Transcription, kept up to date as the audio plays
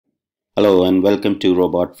Hello and welcome to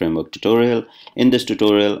Robot Framework tutorial. In this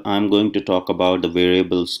tutorial, I'm going to talk about the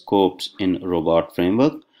variable scopes in Robot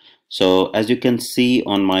Framework. So as you can see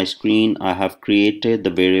on my screen, I have created the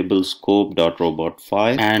variable scope.robot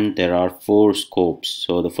file and there are four scopes.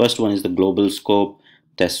 So the first one is the global scope,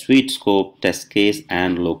 test suite scope, test case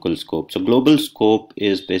and local scope. So global scope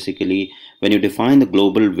is basically when you define the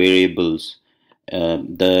global variables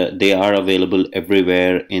they are available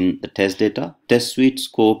everywhere in the test data. Test suite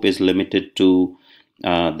scope is limited to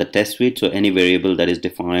the test suite, so any variable that is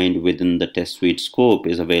defined within the test suite scope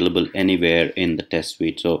is available anywhere in the test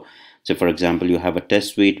suite. So for example, you have a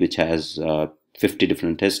test suite which has 50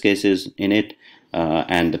 different test cases in it,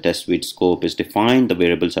 and the test suite scope is defined. The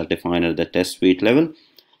variables are defined at the test suite level.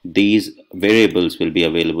 These variables will be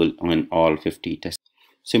available on all 50 tests.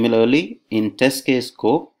 Similarly, in test case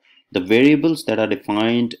scope, the variables that are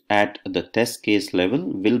defined at the test case level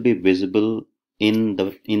will be visible in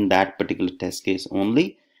that particular test case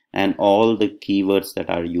only, and all the keywords that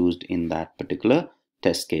are used in that particular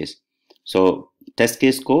test case. So test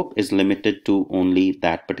case scope is limited to only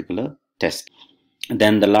that particular test.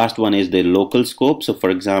 Then the last one is the local scope. So for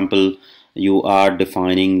example, you are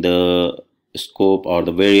defining the scope or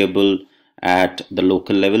the variable at the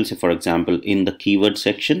local level. So for example, in the keyword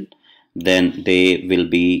section, then they will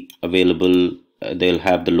be available. They'll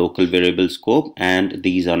have the local variable scope, and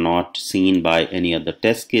these are not seen by any other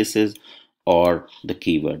test cases or the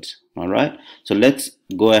keywords. All right, so let's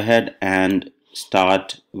go ahead and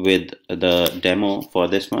start with the demo for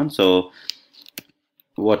this one. So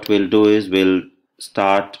what we'll do is we'll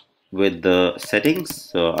start with the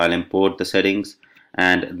settings. So I'll import the settings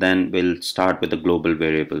and then we'll start with the global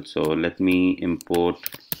variable. So let me import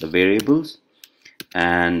the variables,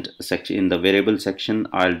 and in the variable section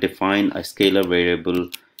I'll define a scalar variable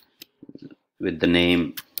with the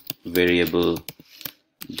name variable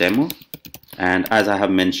demo. And as I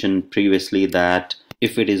have mentioned previously, that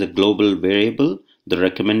if it is a global variable, the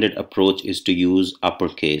recommended approach is to use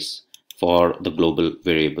uppercase for the global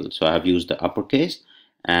variable. So I have used the uppercase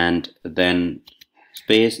and then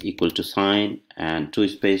space equal to sign and two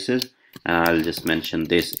spaces, and I'll just mention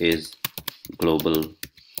this is global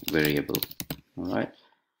variable. All right,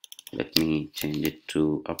 let me change it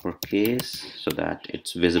to uppercase so that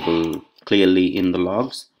it's visible clearly in the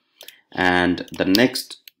logs. And the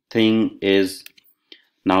next thing is,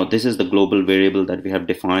 now this is the global variable that we have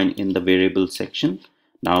defined in the variable section.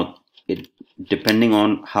 Now depending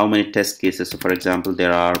on how many test cases, so for example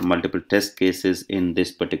there are multiple test cases in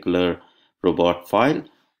this particular robot file,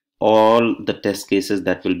 all the test cases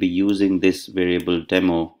that will be using this variable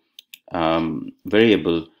demo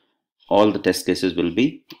variable, all the test cases will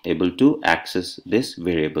be able to access this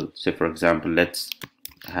variable. So for example, let's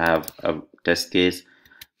have a test case.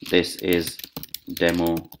 This is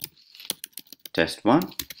demo test 1.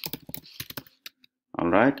 All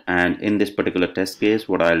right, and in this particular test case,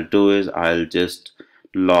 what I'll do is I'll just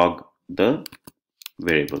log the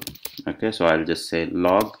variable. Okay, so I'll just say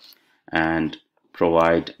log and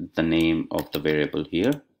provide the name of the variable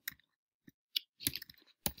here.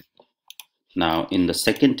 Now in the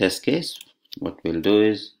second test case, what we'll do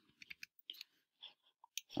is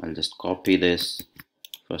I'll just copy this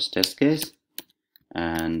first test case,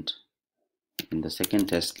 and in the second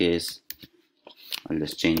test case I'll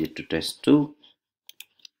just change it to test 2,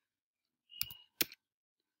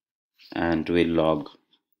 and we'll log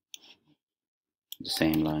the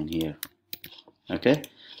same line here. Okay,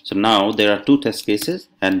 so now there are two test cases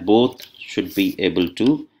and both should be able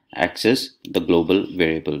to access the global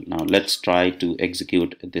variable. Now let's try to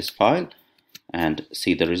execute this file and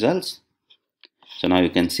see the results. So now you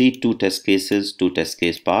can see two test cases, two test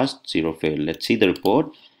case passed, 0 failed. Let's see the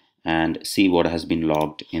report and see what has been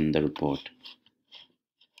logged in the report.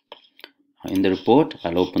 In the report,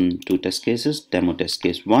 I'll open two test cases, demo test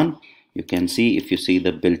case 1. You can see, if you see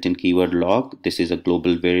the built-in keyword log, this is a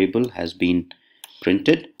global variable has been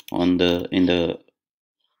printed on in the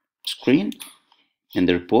screen in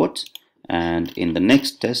the reports, and in the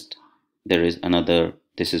next test there is another,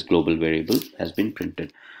 this is global variable has been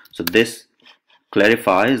printed. So this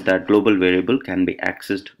clarifies that global variable can be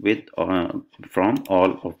accessed with from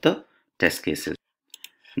all of the test cases.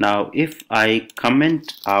 Now if I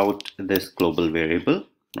comment out this global variable,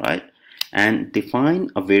 right, and define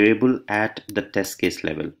a variable at the test case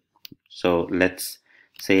level. So let's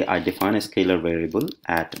say I define a scalar variable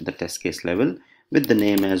at the test case level with the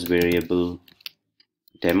name as variable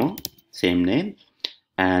demo, same name,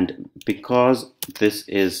 and because this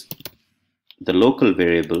is the local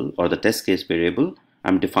variable or the test case variable,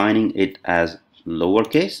 I'm defining it as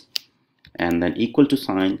lowercase and then equal to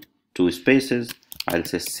sign, two spaces, I'll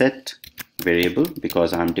say set variable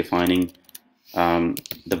because I'm defining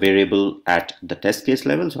the variable at the test case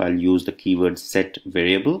level. So I'll use the keyword set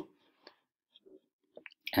variable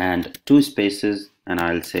and two spaces, and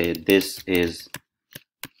I'll say this is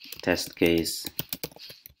test case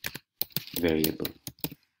variable.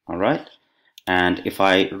 All right. And if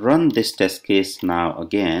I run this test case now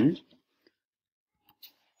again,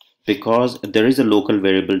 because there is a local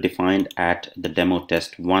variable defined at the demo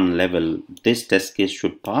test 1 level, this test case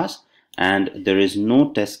should pass, and there is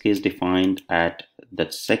no test case defined at the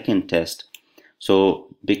second test. So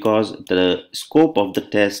because the scope of the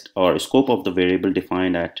test or scope of the variable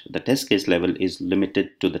defined at the test case level is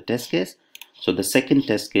limited to the test case, so the second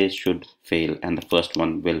test case should fail and the first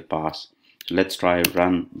one will pass. So let's try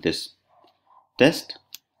run this test,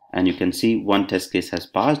 and you can see one test case has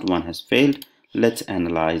passed, one has failed. Let's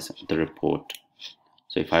analyze the report.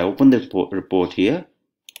 So if I open the report here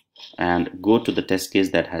and go to the test case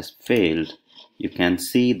that has failed, you can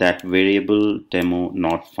see that variable demo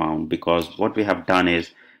not found, because what we have done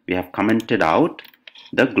is we have commented out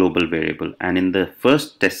the global variable, and in the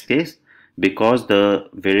first test case, because the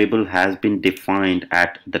variable has been defined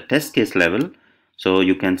at the test case level, so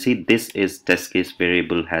you can see this is test case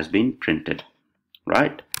variable has been printed,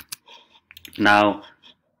 right? Now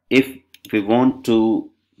if we want to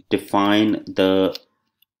define the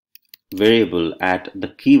variable at the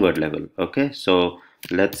keyword level, okay, so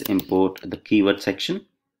let's import the keyword section.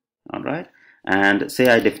 All right, and say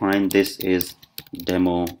I define this is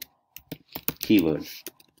demo keyword.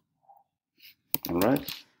 All right,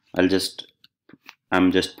 I'm just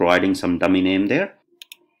providing some dummy name there,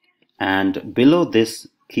 and below this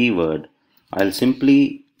keyword I'll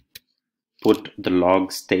simply put the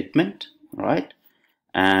log statement. All right,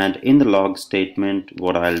 and in the log statement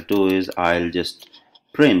what I'll do is I'll just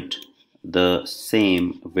print the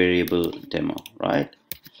same variable demo. Right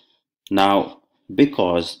now,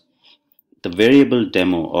 because the variable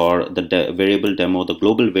demo or the variable demo, the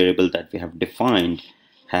global variable that we have defined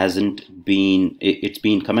hasn't been, it's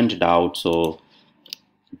been commented out, so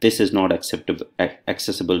this is not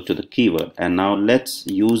accessible to the keyword. And now let's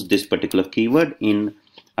use this particular keyword in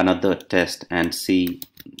another test and see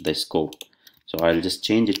the scope. So I'll just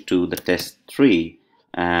change it to the test 3,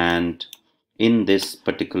 and in this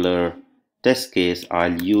particular test case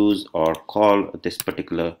I'll use or call this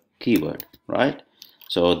particular keyword, right?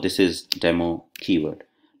 So this is demo keyword.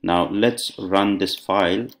 Now let's run this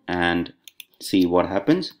file and see what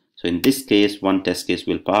happens. So in this case, one test case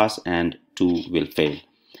will pass and two will fail.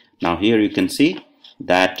 Now here you can see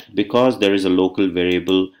that because there is a local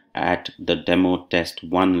variable at the demo test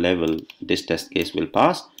 1 level, this test case will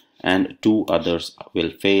pass and two others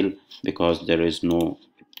will fail because there is no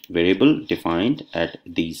variable defined at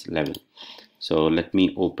these level. So let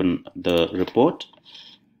me open the report,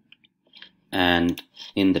 and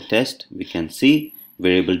in the test we can see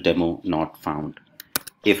variable demo not found.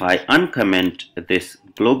 If I uncomment this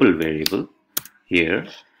global variable here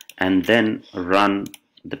and then run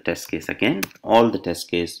the test case again, all the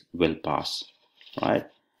test case will pass, right?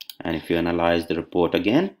 And if you analyze the report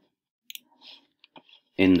again,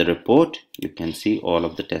 in the report you can see all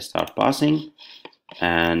of the tests are passing,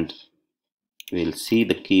 and we'll see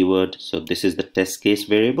the keyword. So this is the test case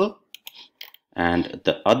variable, and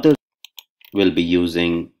the other will be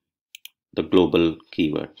using the global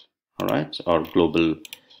keyword, all right, or global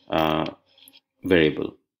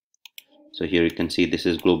variable. So here you can see this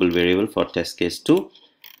is global variable for test case 2,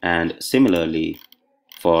 and similarly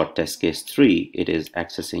for test case 3 it is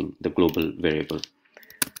accessing the global variable.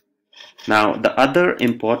 Now the other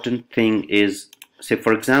important thing is, say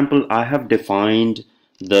for example I have defined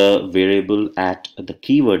the variable at the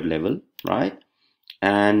keyword level, right,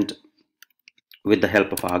 and with the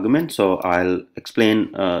help of arguments. So I'll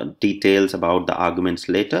explain details about the arguments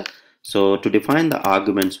later. So to define the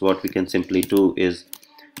arguments, what we can simply do is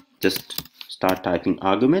just start typing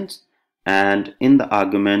arguments, and in the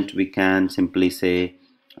argument we can simply say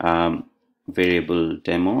variable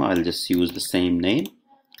demo. I'll just use the same name,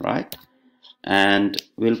 right, and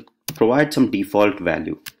we'll provide some default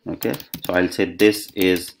value. Okay, so I'll say this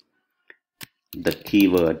is the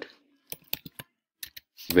keyword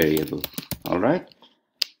variable. All right,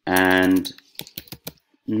 and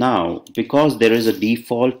now because there is a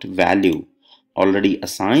default value already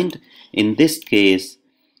assigned, in this case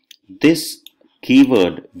this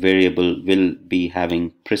keyword variable will be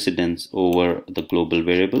having precedence over the global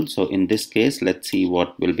variable. So in this case, let's see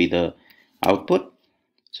what will be the output.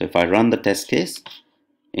 So if I run the test case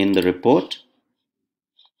in the report,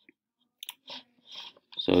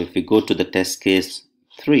 so if we go to the test case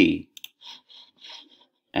 3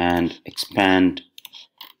 and expand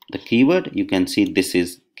the keyword, you can see this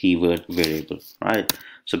is keyword variable, right?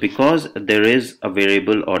 So because there is a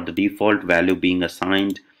variable or the default value being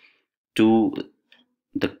assigned to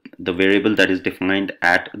the variable that is defined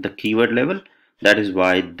at the keyword level, that is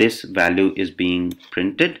why this value is being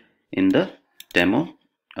printed in the demo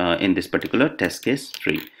in this particular test case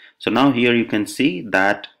 3. So now here you can see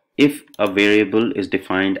that if a variable is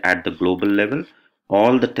defined at the global level,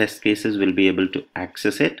 all the test cases will be able to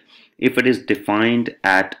access it. If it is defined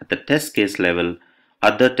at the test case level,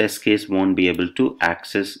 other test case won't be able to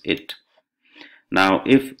access it. Now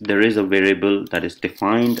if there is a variable that is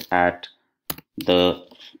defined at the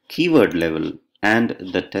keyword level and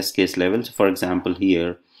the test case levels, for example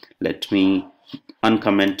here, let me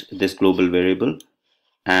uncomment this global variable,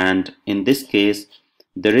 and in this case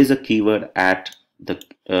there is a keyword at the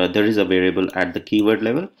there is a variable at the keyword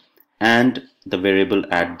level and the variable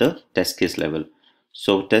at the test case level.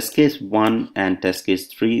 So test case 1 and test case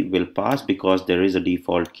 3 will pass because there is a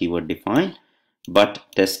default keyword defined, but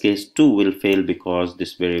test case 2 will fail because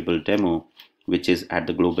this variable demo, which is at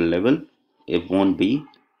the global level, it won't be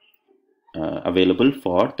available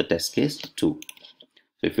for the test case 2. So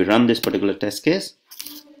if we run this particular test case,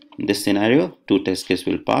 in this scenario, 2 test cases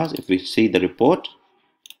will pass. If we see the report,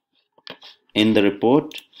 in the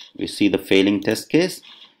report we see the failing test case,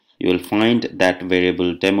 you will find that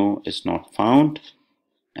variable demo is not found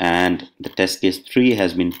and the test case 3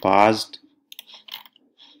 has been passed.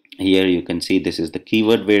 Here you can see this is the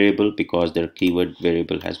keyword variable because their keyword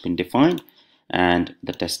variable has been defined and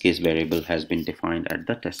the test case variable has been defined at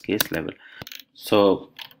the test case level.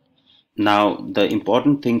 So now the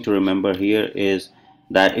important thing to remember here is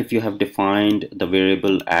that if you have defined the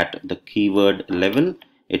variable at the keyword level,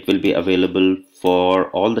 it will be available for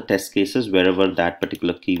all the test cases wherever that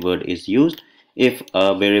particular keyword is used. If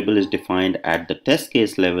a variable is defined at the test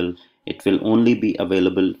case level, it will only be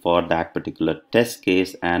available for that particular test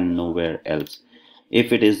case and nowhere else.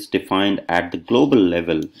 If it is defined at the global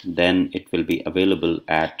level, then it will be available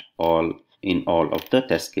at all in all of the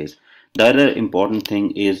test case. The other important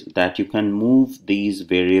thing is that you can move these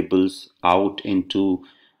variables out into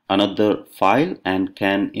another file and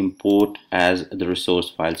can import as the resource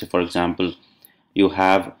file. So for example, you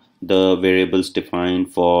have the variables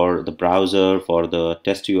defined for the browser, for the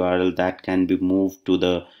test URL, that can be moved to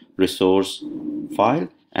the resource file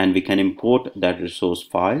and we can import that resource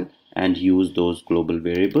file and use those global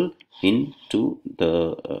variable into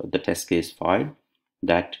the test case file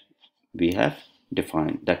that we have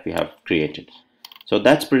defined, that we have created. So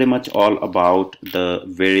that's pretty much all about the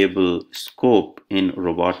variable scope in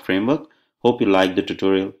robot framework. Hope you liked the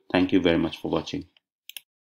tutorial. Thank you very much for watching.